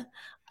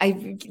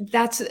I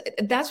that's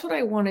what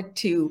I wanted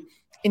to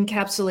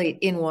encapsulate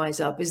in Wise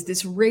Up is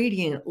this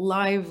radiant,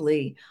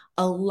 lively,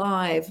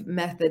 alive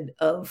method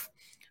of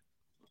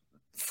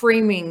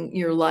framing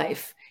your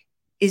life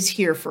is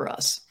here for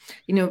us.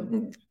 You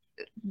know,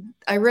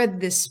 I read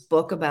this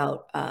book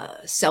about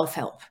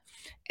self-help,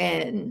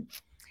 and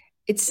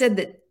it said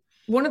that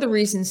one of the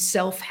reasons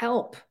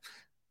self-help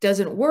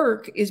doesn't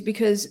work is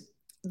because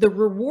the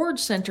reward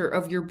center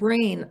of your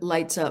brain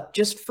lights up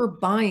just for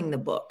buying the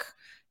book,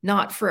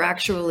 not for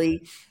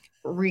actually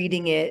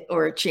reading it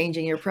or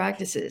changing your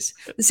practices.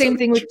 The So same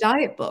thing true. with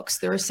diet books.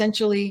 They're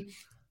essentially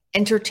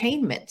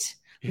entertainment.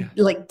 Yeah.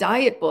 Like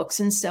diet books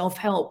and self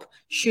help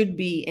should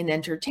be an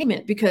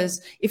entertainment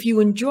because if you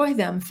enjoy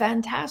them,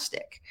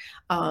 fantastic.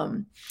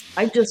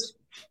 I just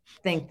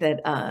think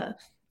that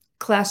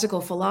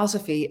classical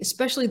philosophy,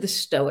 especially the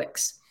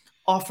Stoics,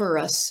 offer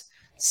us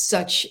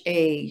such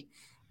a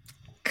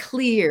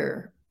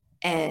clear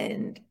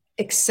and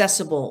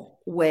accessible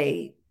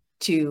way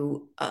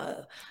to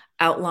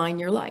outline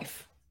your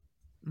life.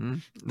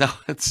 No,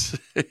 it's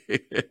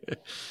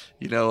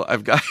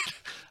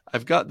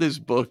I've got this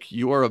book,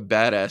 You Are a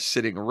Badass,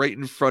 sitting right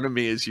in front of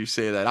me as you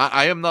say that.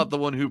 I am not the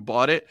one who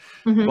bought it,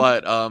 Mhm.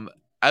 but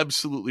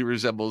absolutely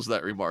resembles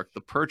that remark.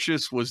 The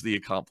purchase was the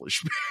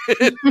accomplishment.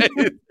 I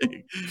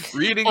think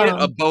reading it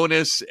a Um,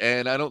 bonus,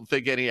 and I don't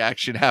think any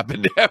action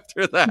happened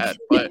after that.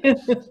 But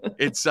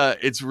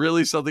it's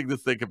really something to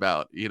think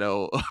about,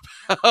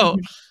 about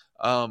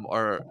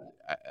or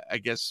I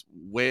guess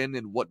when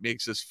and what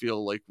makes us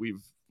feel like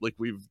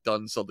we've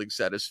done something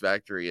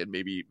satisfactory, and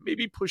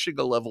maybe pushing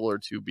a level or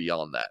two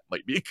beyond that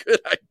might be a good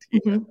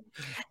idea Mhm.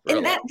 for a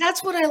And lot.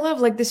 that's what I love.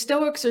 Like the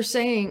Stoics are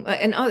saying,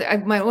 and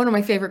one of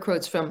my favorite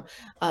quotes from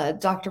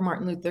Dr.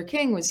 Martin Luther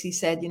King was he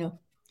said,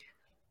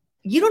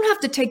 you don't have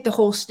to take the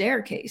whole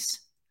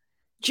staircase.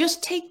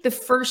 Just take the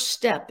first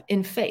step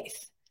in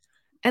faith.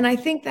 And I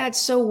think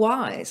that's so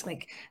wise.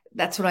 Like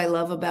that's what I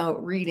love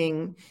about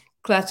reading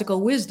classical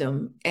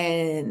wisdom.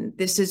 And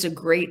this is a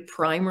great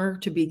primer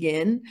to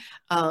begin.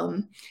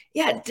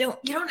 Yeah, you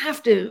don't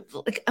have to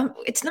like.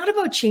 It's not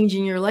about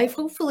changing your life.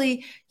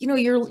 Hopefully,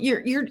 you're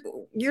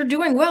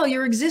doing well.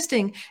 You're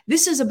existing.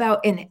 This is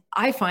about, and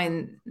I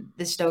find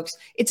the Stoics.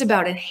 It's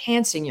about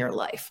enhancing your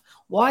life.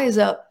 Wise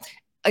up.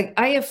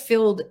 I have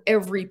filled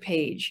every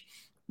page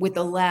with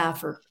a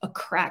laugh or a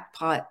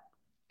crackpot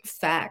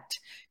fact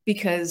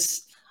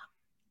because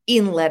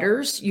in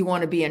letters you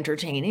want to be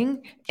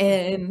entertaining Sure.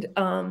 and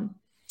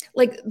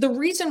like the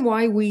reason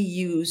why we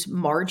use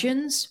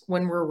margins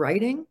when we're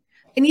writing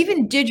and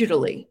even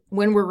digitally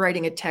when we're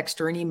writing a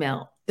text or an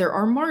email there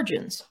are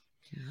margins.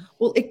 Mhm.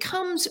 Well, it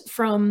comes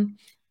from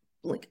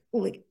like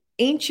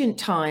ancient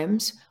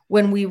times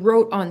when we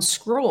wrote on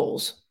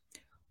scrolls,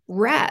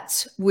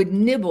 rats would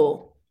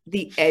nibble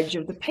the edge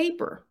of the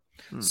paper.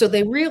 Hmm. So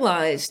they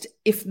realized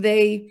if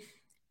they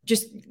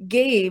just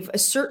gave a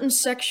certain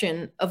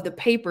section of the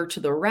paper to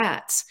the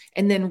rats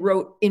and then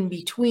wrote in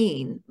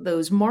between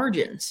those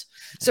margins.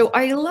 Yeah. So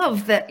I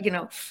love that,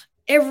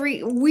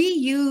 every we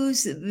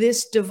use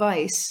this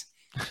device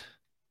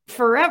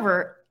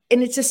forever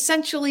and it's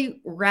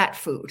essentially rat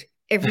food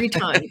every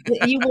time.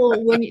 You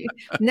will when you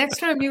next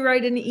time you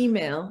write an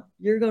email,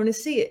 you're going to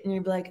see it and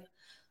you'll be like,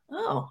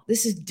 "Oh,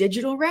 this is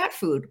digital rat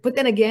food." But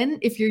then again,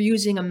 if you're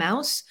using a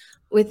mouse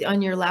with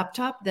on your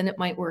laptop, then it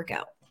might work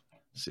out.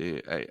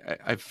 See,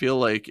 I feel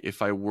like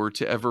if I were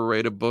to ever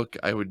write a book,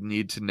 I would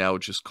need to now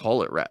just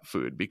call it rat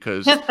food,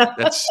 because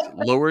that's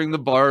lowering the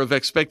bar of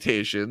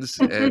expectations,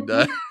 and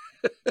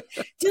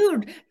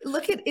Dude,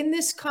 look at in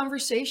this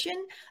conversation,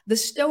 the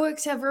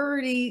Stoics have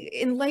already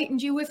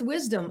enlightened you with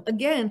wisdom.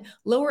 Again,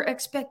 lower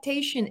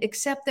expectation,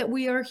 accept that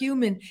we are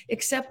human,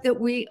 accept that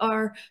we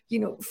are,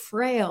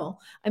 frail.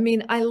 I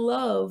mean, I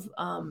love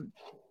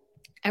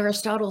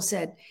Aristotle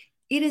said,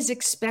 it is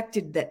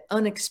expected that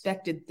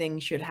unexpected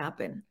things should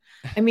happen.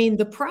 I mean,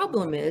 the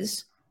problem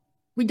is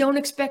we don't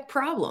expect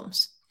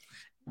problems.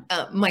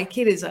 My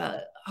kid is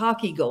a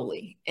hockey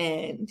goalie,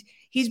 and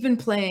he's been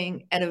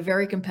playing at a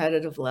very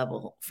competitive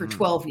level for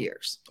 12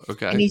 years. And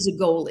Okay. he's a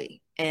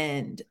goalie.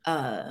 And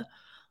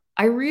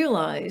I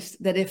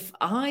realized that if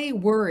I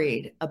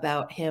worried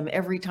about him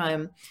every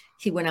time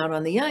he went out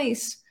on the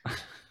ice,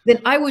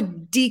 then I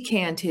would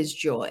decant his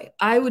joy.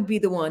 I would be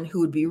the one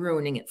who would be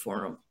ruining it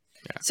for him.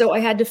 Yeah. So I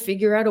had to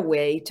figure out a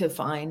way to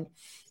find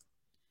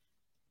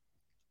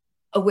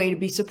a way to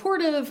be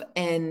supportive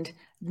and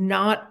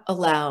not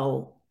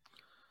allow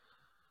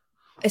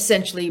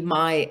essentially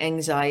my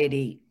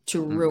anxiety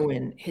to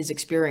ruin his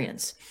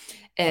experience.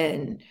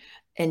 And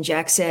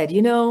Jack said,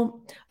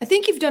 I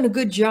think you've done a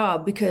good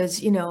job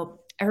because,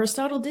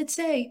 Aristotle did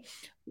say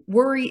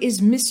worry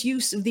is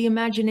misuse of the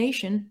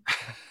imagination.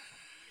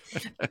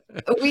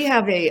 We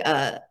have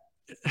a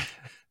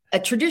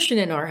tradition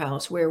in our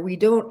house where we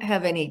don't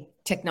have any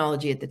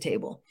technology at the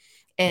table,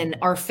 and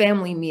our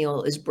family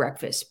meal is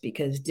breakfast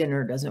because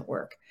dinner doesn't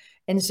work.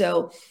 And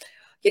so,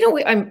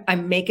 I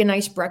make a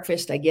nice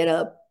breakfast. I get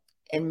up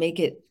and make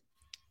it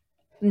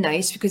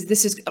nice because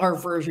this is our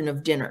version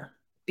of dinner,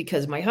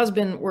 because my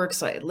husband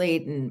works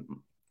late and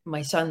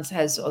my son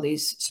has all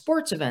these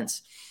sports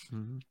events.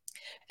 And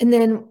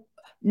then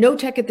no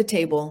tech at the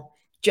table,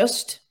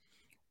 just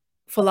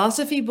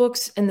philosophy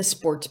books and the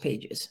sports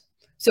pages.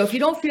 So if you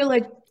don't feel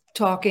like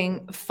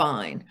talking,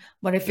 fine.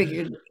 But I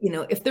figured,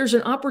 if there's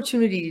an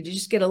opportunity to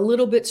just get a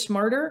little bit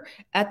smarter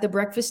at the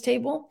breakfast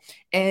table,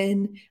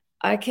 and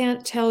I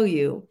can't tell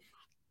you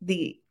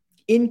the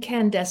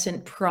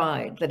incandescent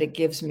pride that it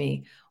gives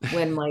me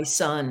when my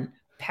son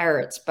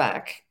parrots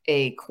back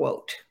a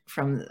quote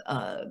from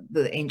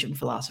the ancient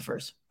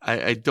philosophers.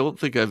 I don't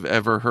think I've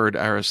ever heard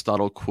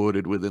Aristotle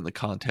quoted within the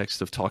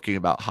context of talking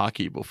about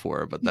hockey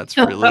before, but that's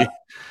really,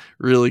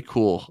 really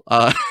cool.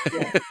 Yeah,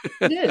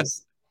 it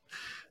is.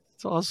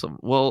 It's awesome.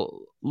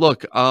 Well,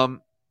 look,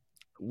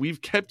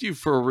 we've kept you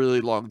for a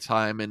really long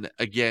time, and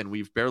again,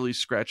 we've barely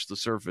scratched the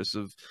surface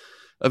of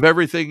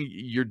everything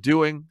you're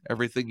doing,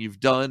 everything you've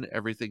done,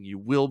 everything you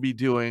will be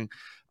doing.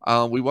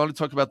 We want to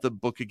talk about the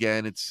book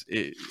again. It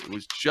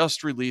was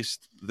just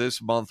released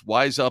this month.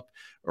 Wise Up,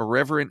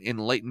 Irreverent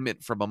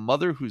Enlightenment from a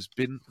Mother Who's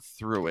Been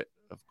Through It.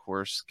 Of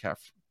course,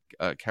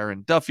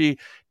 Karen Duffy,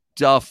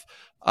 Duff.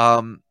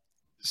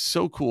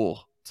 So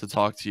cool to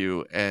talk to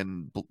you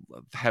and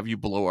have you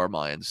blow our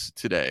minds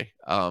today.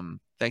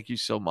 Thank you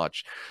so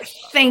much.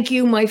 Thank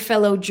you, my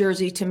fellow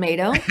Jersey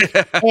tomato.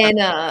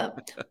 And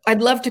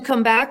I'd love to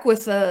come back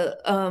with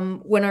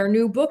when our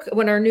new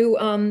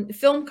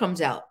film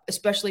comes out,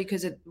 especially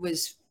because it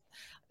was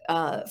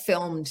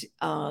filmed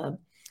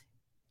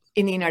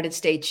in the United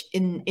States,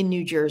 in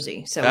New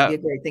Jersey. So it'd be a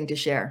great thing to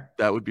share.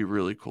 That would be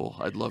really cool.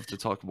 I'd love to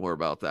talk more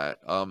about that.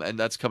 And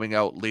that's coming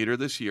out later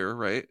this year,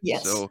 right?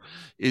 Yes. So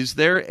is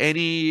there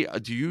any,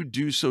 do you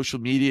do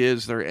social media?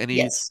 Is there any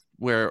Yes.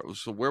 where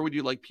would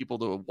you like people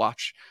to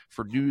watch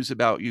for news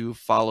about you,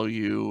 follow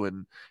you,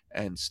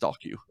 and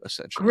stalk you,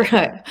 essentially?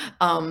 Right.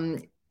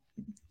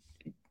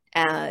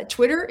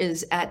 Twitter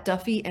is at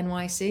Duffy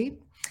NYC.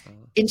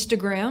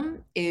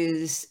 Instagram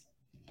is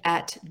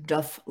at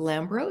Duff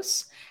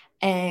Lambros.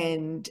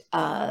 And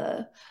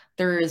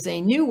there is a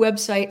new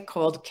website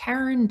called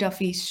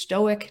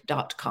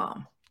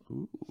KarenDuffyStoic.com.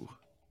 Ooh,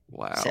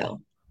 wow.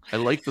 So, I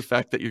like the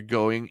fact that you're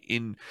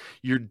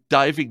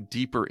diving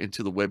deeper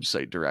into the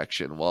website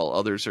direction while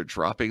others are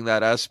dropping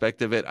that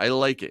aspect of it. I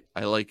like it.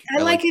 I like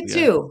it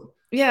too.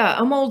 Yeah,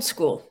 I'm old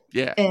school.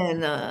 Yeah.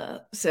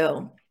 And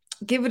so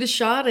give it a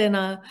shot.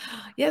 And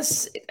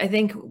yes, I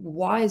think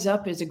Wise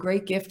Up is a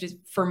great gift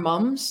for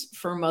moms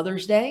for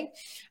Mother's Day.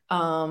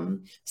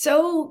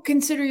 So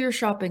consider your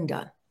shopping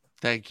done.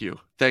 Thank you.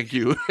 Thank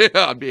you.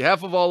 On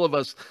behalf of all of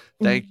us,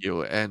 thank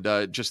you.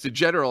 And just in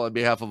general, on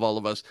behalf of all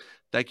of us,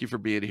 thank you for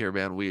being here,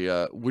 man.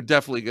 We're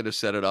definitely going to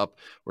set it up.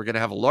 We're going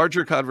to have a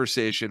larger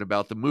conversation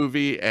about the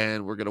movie,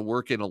 and we're going to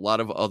work in a lot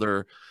of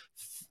other,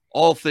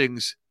 all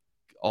things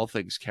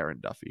Karen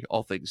Duffy,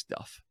 all things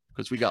Duff,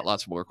 because we got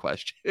lots more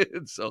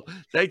questions. So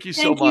thank you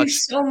so much. Thank you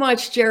so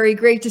much, Jerry.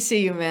 Great to see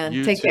you, man.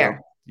 Take care.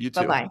 You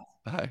too. Bye-bye.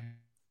 Bye.